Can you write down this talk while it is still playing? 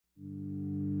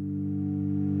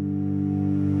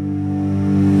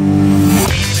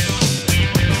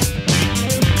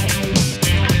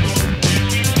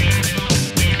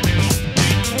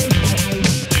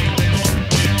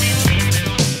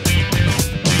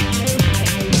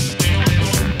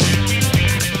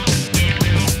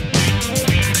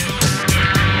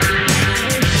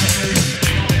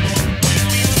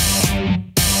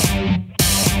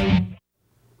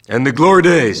In the glory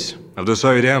days of the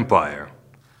Soviet Empire,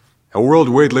 a world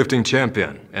weightlifting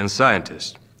champion and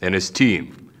scientist and his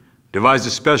team devised a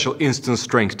special instant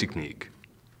strength technique.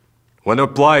 When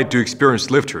applied to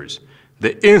experienced lifters,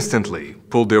 they instantly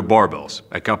pulled their barbells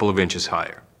a couple of inches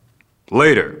higher.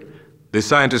 Later, the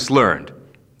scientists learned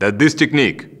that this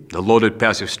technique, the loaded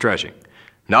passive stretching,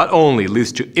 not only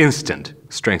leads to instant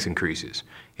strength increases,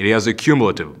 it has a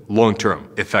cumulative long-term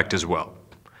effect as well.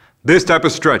 This type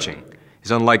of stretching is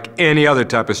unlike any other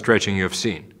type of stretching you have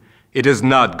seen. It is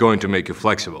not going to make you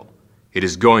flexible. It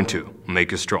is going to make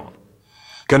you strong.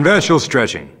 Conventional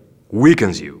stretching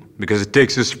weakens you because it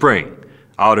takes the spring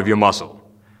out of your muscle.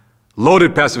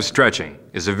 Loaded passive stretching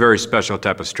is a very special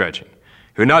type of stretching.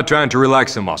 You're not trying to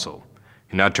relax the muscle.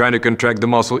 You're not trying to contract the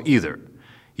muscle either.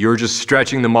 You're just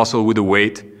stretching the muscle with a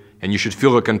weight, and you should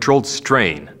feel a controlled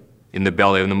strain in the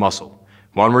belly of the muscle.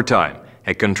 One more time,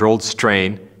 a controlled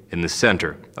strain in the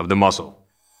center of the muscle.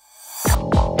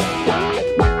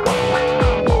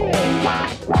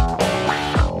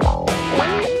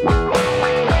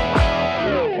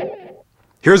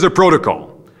 Here's the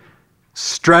protocol.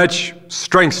 Stretch,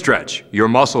 strength stretch, your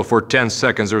muscle for 10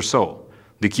 seconds or so.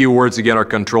 The key words again are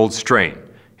controlled strain.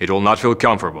 It will not feel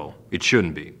comfortable. It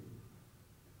shouldn't be.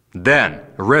 Then,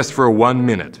 rest for 1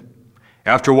 minute.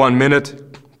 After 1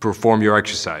 minute, perform your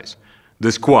exercise.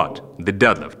 The squat, the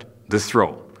deadlift, the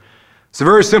throw. It's a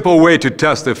very simple way to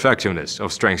test the effectiveness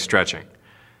of strength stretching.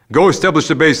 Go establish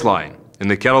the baseline in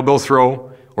the kettlebell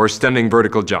throw or standing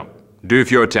vertical jump. Do a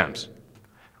few attempts.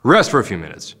 Rest for a few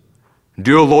minutes.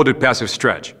 Do a loaded passive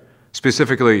stretch,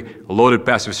 specifically a loaded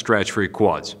passive stretch for your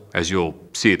quads, as you'll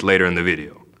see it later in the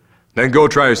video. Then go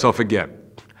try yourself again.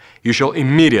 You shall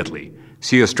immediately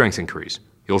see a strength increase.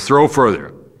 You'll throw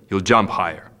further. You'll jump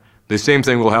higher. The same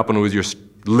thing will happen with your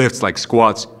lifts like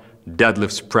squats,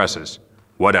 deadlifts, presses,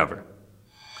 whatever.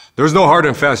 There's no hard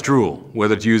and fast rule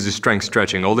whether to use the strength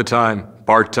stretching all the time,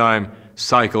 part-time,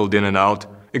 cycled in and out.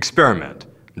 Experiment.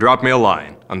 Drop me a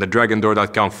line on the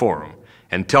dragondoor.com forum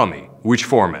and tell me which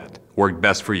format worked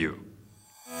best for you.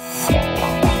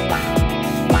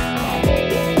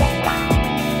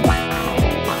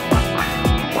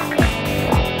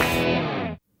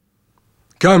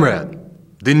 Comrade,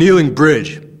 the kneeling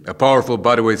bridge, a powerful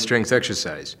bodyweight strength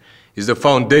exercise, is the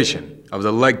foundation of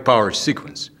the leg power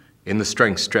sequence in the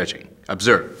strength stretching.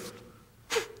 Observe.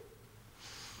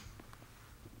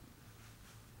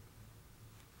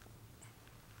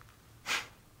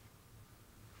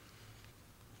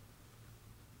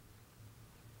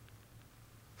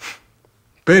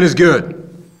 Pain is good.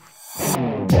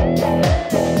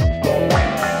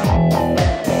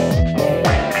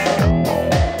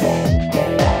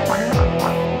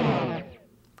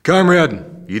 Comrade,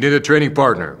 you need a training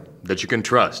partner that you can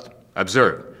trust.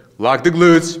 Observe. Lock the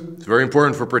glutes. It's very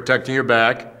important for protecting your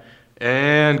back.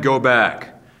 And go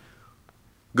back.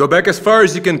 Go back as far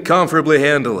as you can comfortably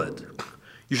handle it.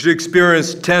 You should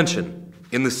experience tension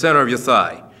in the center of your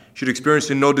thigh. You should experience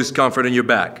no discomfort in your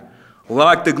back.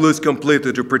 Lock the glutes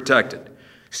completely to protect it.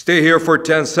 Stay here for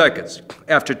 10 seconds.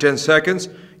 After 10 seconds,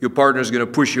 your partner is going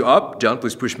to push you up. John,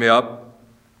 please push me up.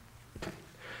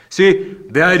 See,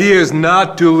 the idea is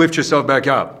not to lift yourself back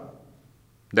up.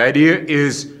 The idea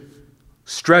is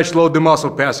stretch load the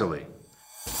muscle passively.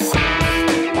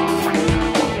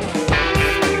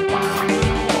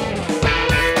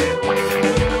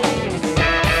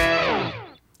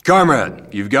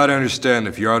 Comrade, you've got to understand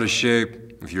if you're out of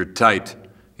shape, if you're tight,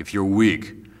 if you're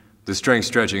weak, the strength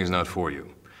stretching is not for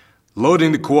you.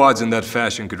 Loading the quads in that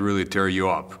fashion could really tear you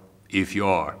up if you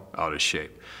are out of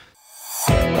shape.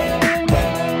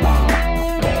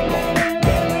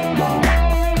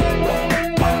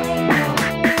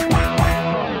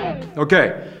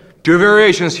 Okay, 2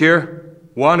 variations here.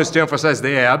 One is to emphasize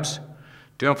the abs.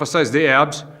 To emphasize the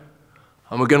abs,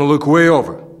 I'm going to look way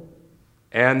over.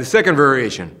 And the second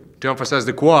variation, to emphasize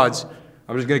the quads,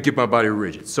 I'm just going to keep my body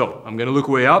rigid. So, I'm going to look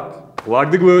way up,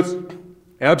 lock the glutes,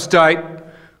 abs tight,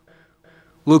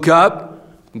 look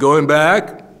up, going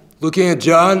back, looking at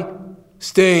John,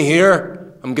 staying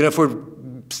here. I'm going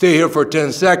to stay here for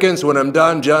 10 seconds. When I'm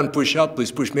done, John, push up.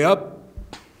 Please push me up.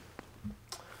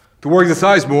 To work the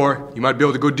thighs more, you might be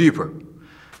able to go deeper.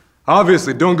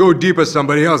 Obviously, don't go deep as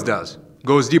somebody else does.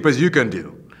 Go as deep as you can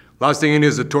do. Last thing you need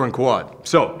is a torn quad.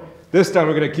 So, this time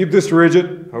we're going to keep this rigid,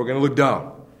 and we're going to look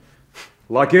down.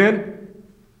 Lock in,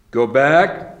 go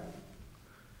back.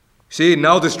 See,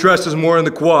 now the stress is more in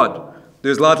the quad.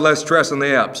 There's a lot less stress on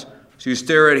the abs. So you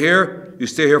stay right here, you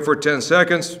stay here for 10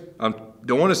 seconds. I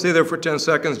don't want to stay there for 10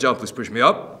 seconds. John, please push me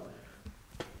up.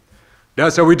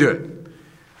 That's how we do it.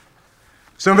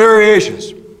 Some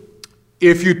variations.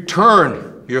 If you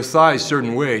turn your thighs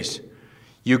certain ways,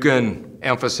 you can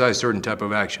emphasize certain type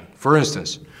of action. For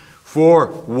instance, for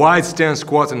wide stance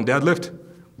squat and deadlift,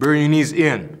 bring your knees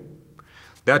in.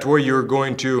 That way you're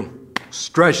going to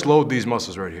stretch load these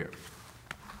muscles right here.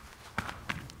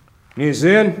 Knees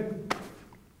in,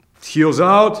 heels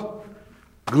out,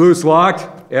 glutes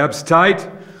locked, abs tight.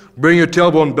 Bring your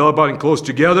tailbone and belly button close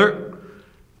together.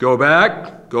 Go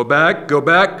back, go back, go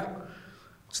back.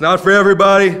 It's not for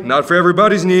everybody, not for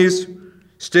everybody's knees.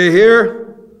 Stay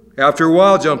here. After a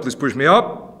while, John, please push me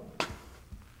up.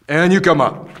 And you come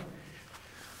up.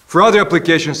 For other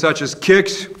applications such as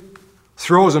kicks,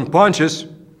 throws, and punches,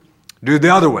 do it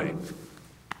the other way.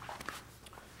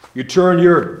 You turn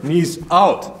your knees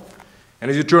out. And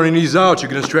as you turn your knees out,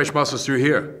 you're going to stretch muscles through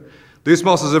here. These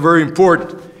muscles are very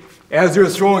important. As you're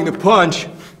throwing the punch,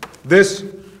 this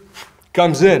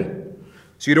comes in.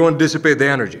 So you don't want to dissipate the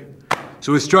energy.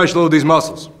 So we stretch load these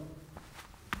muscles.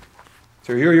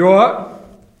 So here you are.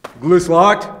 Glutes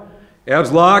locked,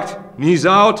 abs locked, knees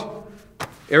out.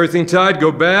 Everything tight.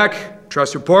 Go back.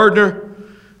 Trust your partner.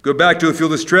 Go back till you feel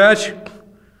the stretch.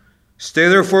 Stay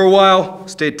there for a while.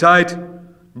 Stay tight.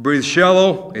 Breathe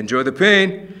shallow. Enjoy the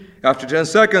pain. After 10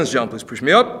 seconds, John, please push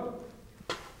me up.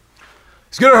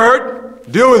 It's gonna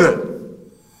hurt. Deal with it.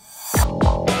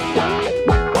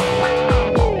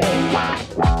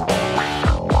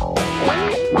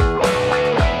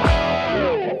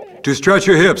 To stretch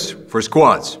your hips for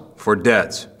squats, for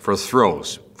deads, for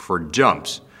throws, for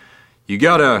jumps, you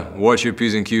gotta watch your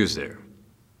P's and Q's there.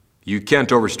 You can't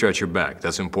overstretch your back,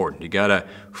 that's important. You gotta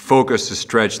focus the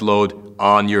stretch load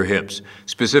on your hips,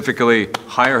 specifically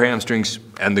higher hamstrings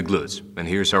and the glutes. And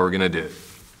here's how we're gonna do it.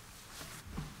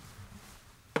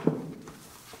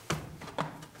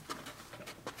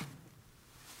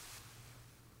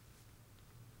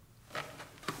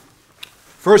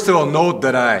 First of all, note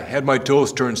that I had my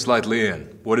toes turned slightly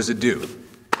in. What does it do?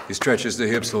 It stretches the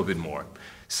hips a little bit more.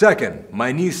 Second,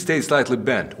 my knees stay slightly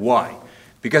bent. Why?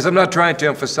 Because I'm not trying to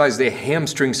emphasize the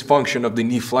hamstring's function of the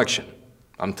knee flexion.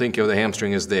 I'm thinking of the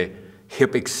hamstring as the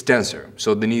hip extensor,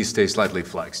 so the knees stay slightly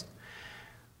flexed.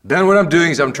 Then what I'm doing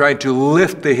is I'm trying to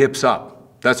lift the hips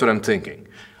up. That's what I'm thinking.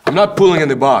 I'm not pulling in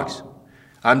the box.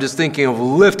 I'm just thinking of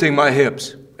lifting my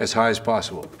hips as high as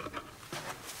possible.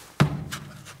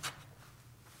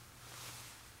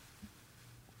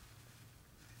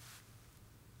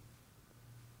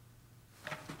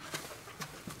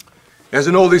 As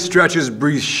in all these stretches,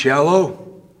 breathe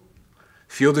shallow.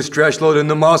 Feel the stretch load in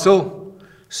the muscle.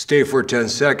 Stay for 10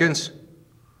 seconds.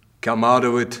 Come out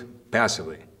of it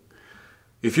passively.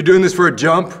 If you're doing this for a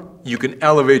jump, you can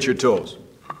elevate your toes.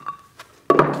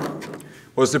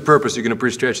 What's the purpose? You're going to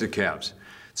pre-stretch the calves.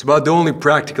 It's about the only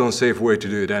practical and safe way to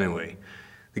do it anyway.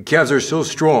 The calves are so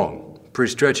strong,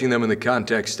 pre-stretching them in the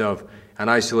context of an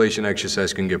isolation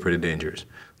exercise can get pretty dangerous.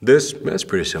 That's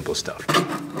pretty simple stuff.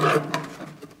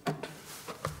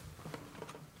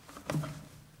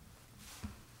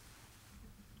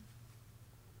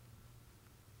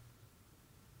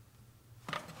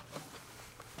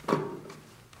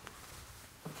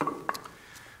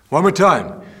 One more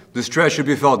time. The stretch should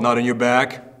be felt not in your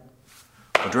back,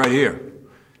 but right here.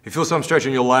 You feel some stretch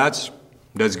in your lats,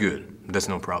 that's good. That's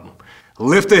no problem.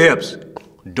 Lift the hips.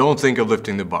 Don't think of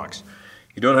lifting the box.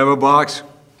 You don't have a box,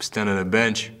 stand on a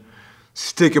bench.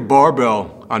 Stick a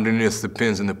barbell underneath the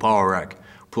pins in the power rack.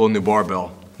 Pull in the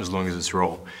barbell as long as it's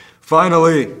rolled.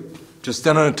 Finally, just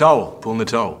stand on a towel, pull in the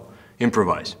towel.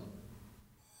 Improvise.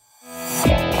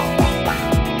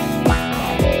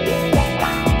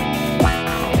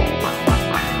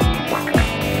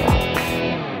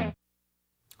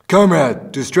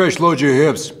 Comrade, to stretch load your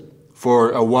hips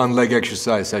for a one-leg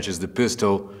exercise such as the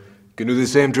pistol, you can do the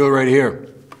same drill right here.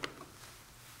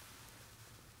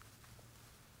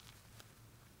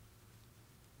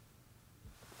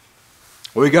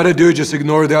 All you gotta do is just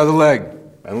ignore the other leg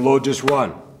and load just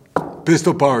one.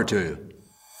 Pistol power to you.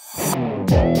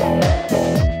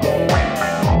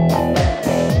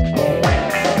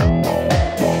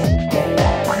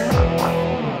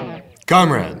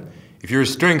 Comrade, if you're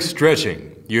strength stretching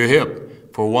your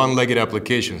hip for one-legged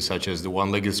applications such as the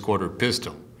one-legged squat or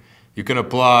pistol, you can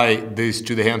apply this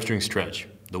to the hamstring stretch,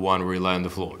 the one where you lie on the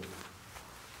floor.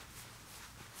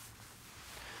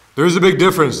 There's a big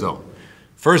difference though.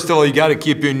 First of all, you gotta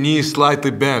keep your knees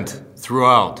slightly bent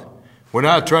throughout. We're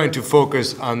not trying to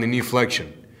focus on the knee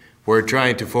flexion. We're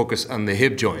trying to focus on the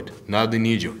hip joint, not the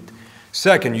knee joint.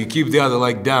 Second, you keep the other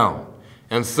leg down.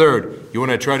 And third, you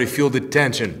wanna try to feel the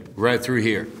tension right through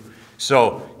here.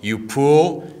 So you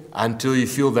pull until you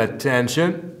feel that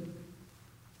tension.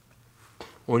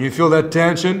 When you feel that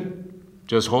tension,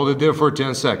 just hold it there for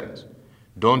 10 seconds.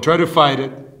 Don't try to fight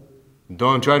it.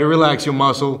 Don't try to relax your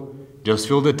muscle. Just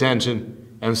feel the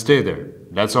tension and stay there.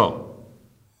 That's all.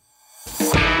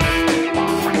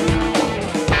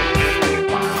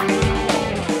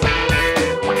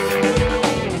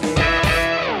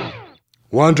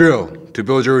 One drill to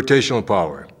build your rotational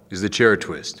power is the chair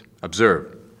twist.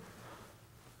 Observe.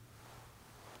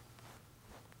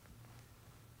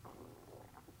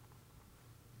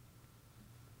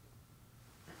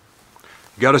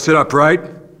 You gotta sit upright,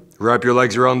 wrap your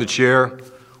legs around the chair,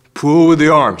 pull with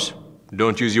the arms.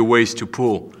 Don't use your waist to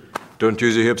pull. Don't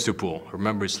use your hips to pull.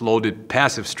 Remember, it's loaded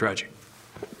passive stretching.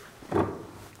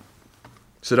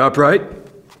 Sit upright,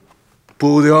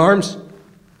 pull with the arms,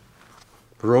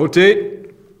 rotate.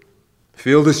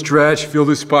 Feel the stretch, feel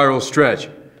the spiral stretch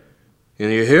in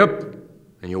your hip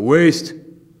and your waist.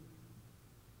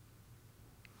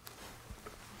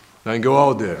 Then go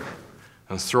out there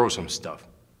and throw some stuff.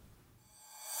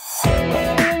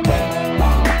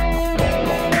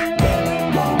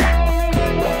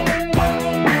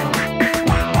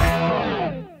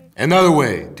 Another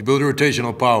way to build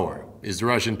rotational power is the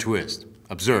Russian twist.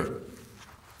 Observe.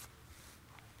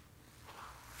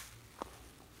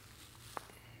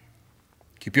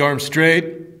 Keep your arms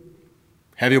straight,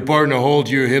 have your partner hold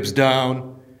your hips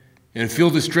down, and feel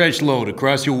the stretch load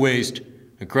across your waist,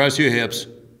 across your hips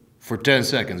for 10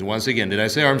 seconds. Once again, did I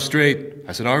say arms straight?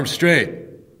 I said arms straight.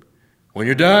 When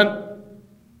you're done,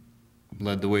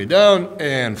 let the weight down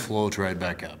and float right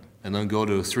back up. And then go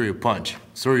to throw your punch,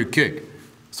 throw your kick,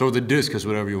 throw the discus,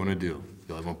 whatever you want to do.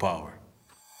 You'll have more power.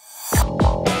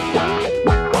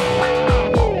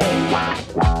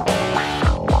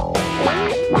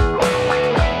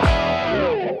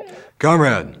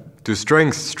 Comrade, to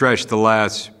strength stretch the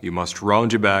lats, you must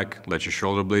round your back, let your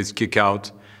shoulder blades kick out,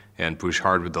 and push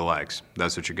hard with the legs.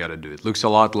 That's what you gotta do. It looks a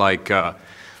lot like the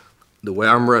way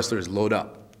arm wrestlers load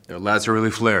up. Their lats are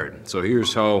really flared. So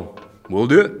here's how we'll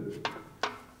do it.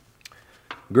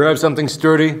 Grab something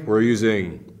sturdy. We're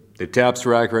using the TAPS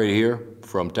rack right here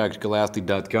from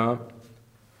tacticalathlete.com.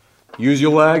 Use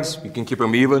your legs. You can keep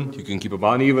them even, you can keep them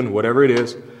uneven, whatever it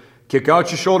is. Kick out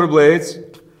your shoulder blades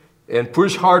and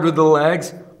push hard with the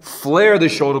legs. Flare the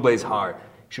shoulder blades hard. You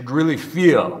should really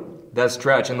feel that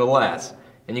stretch in the lats.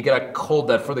 And you gotta hold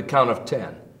that for the count of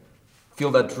 10.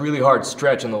 Feel that really hard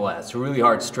stretch in the lats, really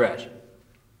hard stretch.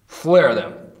 Flare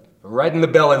them, right in the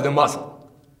belly of the muscle.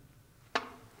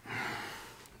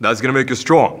 That's gonna make you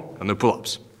strong on the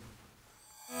pull-ups.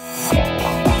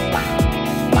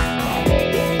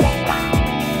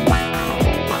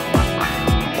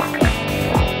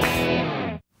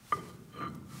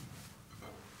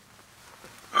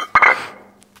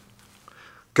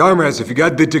 Comrades, if you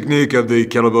got the technique of the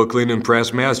kettlebell clean and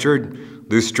press mastered,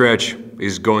 this stretch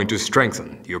is going to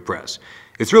strengthen your press.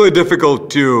 It's really difficult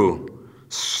to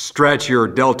stretch your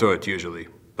deltoid usually,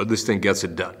 but this thing gets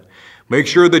it done. Make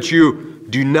sure that you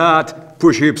do not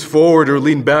push hips forward or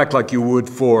lean back like you would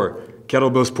for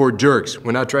kettlebell sport jerks.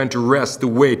 We're not trying to rest the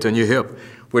weight on your hip.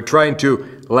 We're trying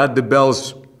to let the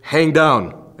bells hang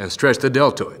down and stretch the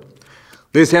deltoid.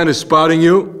 This hand is spotting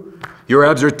you. Your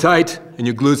abs are tight and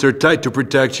your glutes are tight to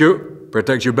protect you.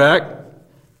 Protect your back.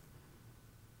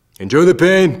 Enjoy the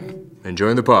pain,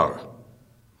 enjoy the power.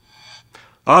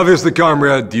 Obviously,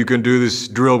 comrade, you can do this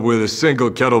drill with a single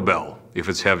kettlebell if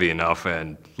it's heavy enough,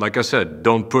 and like I said,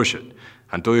 don't push it.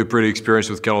 Until you're pretty experienced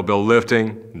with kettlebell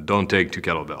lifting, don't take 2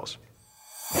 kettlebells.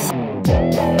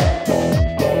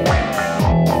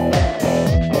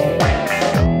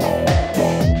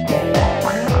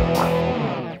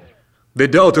 The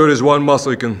deltoid is one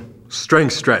muscle you can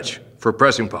strength stretch for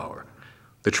pressing power.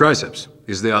 The triceps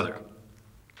is the other.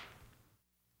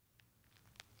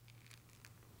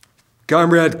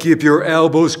 Comrade, keep your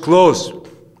elbows close.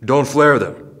 Don't flare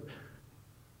them.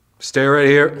 Stay right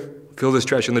here. Feel the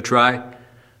stretch in the tri.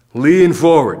 Lean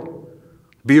forward.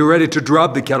 Be ready to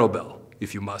drop the kettlebell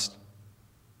if you must.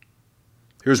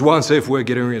 Here's one safe way of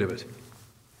getting rid of it.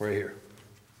 Right here.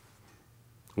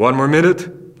 1 more minute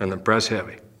and then press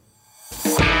heavy.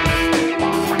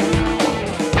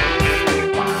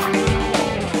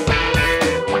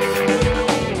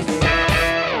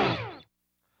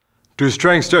 To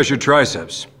strength stretch your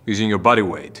triceps using your body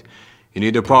weight, you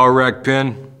need a power rack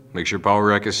pin. Make sure power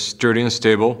rack is sturdy and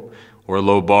stable, or a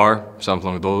low bar,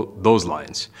 something along those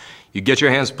lines. You get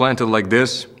your hands planted like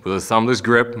this with a thumbless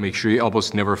grip. Make sure your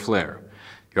elbows never flare.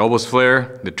 Your elbows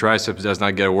flare, the triceps does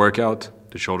not get a workout,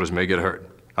 the shoulders may get hurt.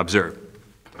 Observe.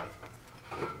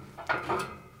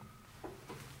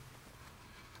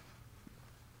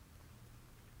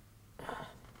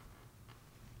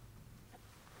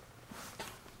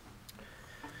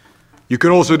 You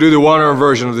can also do the one-arm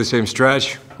version of the same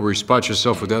stretch, where you spot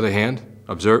yourself with the other hand.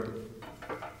 Observe.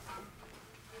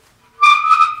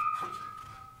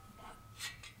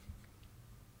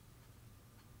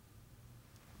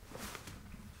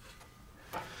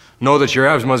 Know that your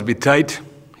abs must be tight,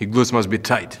 your glutes must be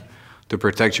tight to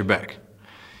protect your back.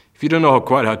 If you don't know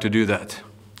quite how to do that,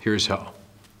 here's how.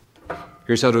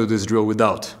 Here's how to do this drill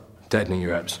without tightening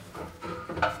your abs.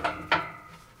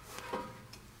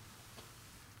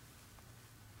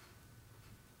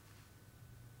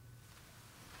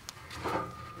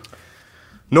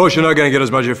 No, you're not gonna get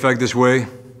as much effect this way,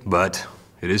 but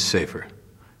it is safer.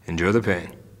 Enjoy the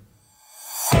pain.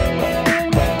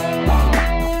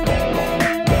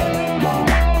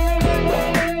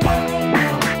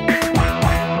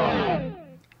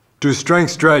 To strength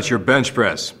stretch your bench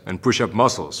press and push-up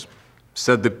muscles,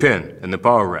 set the pin in the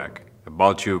power rack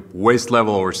about your waist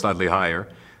level or slightly higher,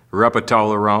 wrap a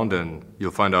towel around, and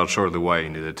you'll find out shortly why you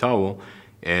need a towel,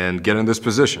 and get in this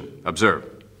position. Observe.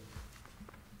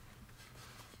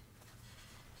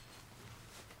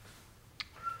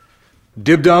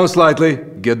 Dip down slightly,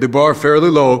 get the bar fairly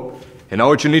low, and now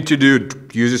what you need to do,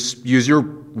 use your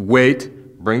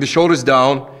weight, bring the shoulders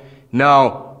down.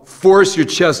 Now, force your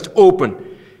chest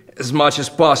open as much as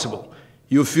possible.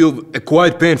 You'll feel a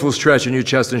quite painful stretch in your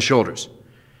chest and shoulders.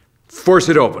 Force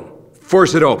it open,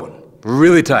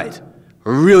 really tight,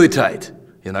 really tight.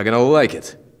 You're not gonna like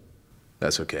it.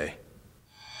 That's okay.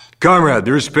 Comrade,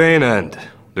 there's pain and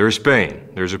there's pain.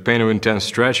 There's a pain of intense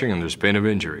stretching and there's pain of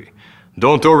injury.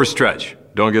 Don't overstretch,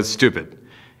 don't get stupid.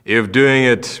 If doing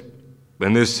it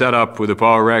in this setup with a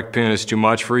power rack pin is too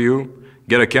much for you,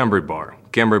 get a cambered bar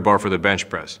for the bench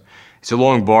press. It's a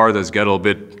long bar that's got a little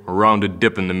bit rounded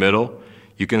dip in the middle.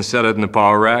 You can set it in the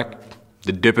power rack.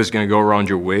 The dip is gonna go around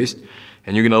your waist,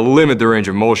 and you're gonna limit the range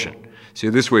of motion. See,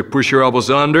 this way, push your elbows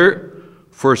under,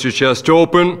 force your chest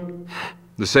open,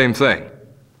 the same thing.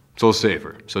 It's all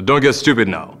safer. So don't get stupid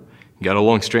now. You got a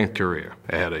long strength career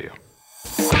ahead of you.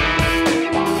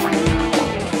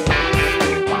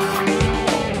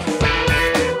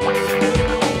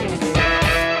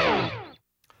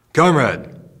 Comrade,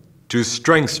 to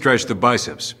strength stretch the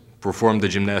biceps, perform the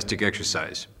gymnastic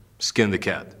exercise, skin the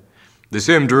cat. The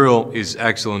same drill is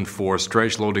excellent for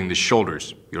stretch loading the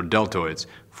shoulders, your deltoids,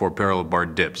 for parallel bar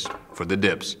dips, for the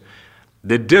dips.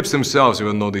 The dips themselves,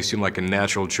 even though they seem like a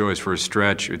natural choice for a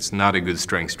stretch, it's not a good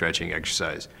strength stretching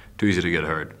exercise. Too easy to get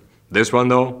hurt. This one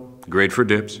though, great for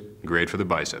dips, great for the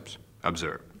biceps.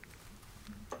 Observe.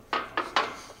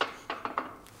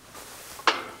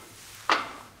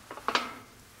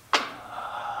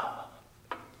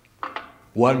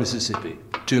 1 Mississippi,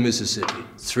 2 Mississippi,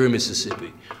 3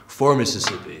 Mississippi, 4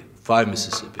 Mississippi, 5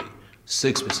 Mississippi,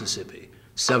 6 Mississippi,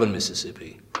 7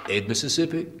 Mississippi, 8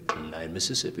 Mississippi, 9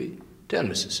 Mississippi, 10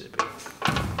 Mississippi.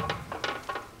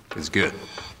 It's good.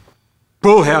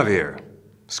 Pull heavier,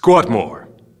 squat more,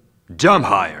 jump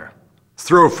higher,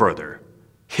 throw further,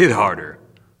 hit harder,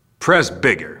 press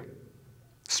bigger.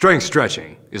 Strength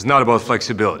stretching is not about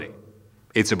flexibility,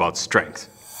 it's about strength.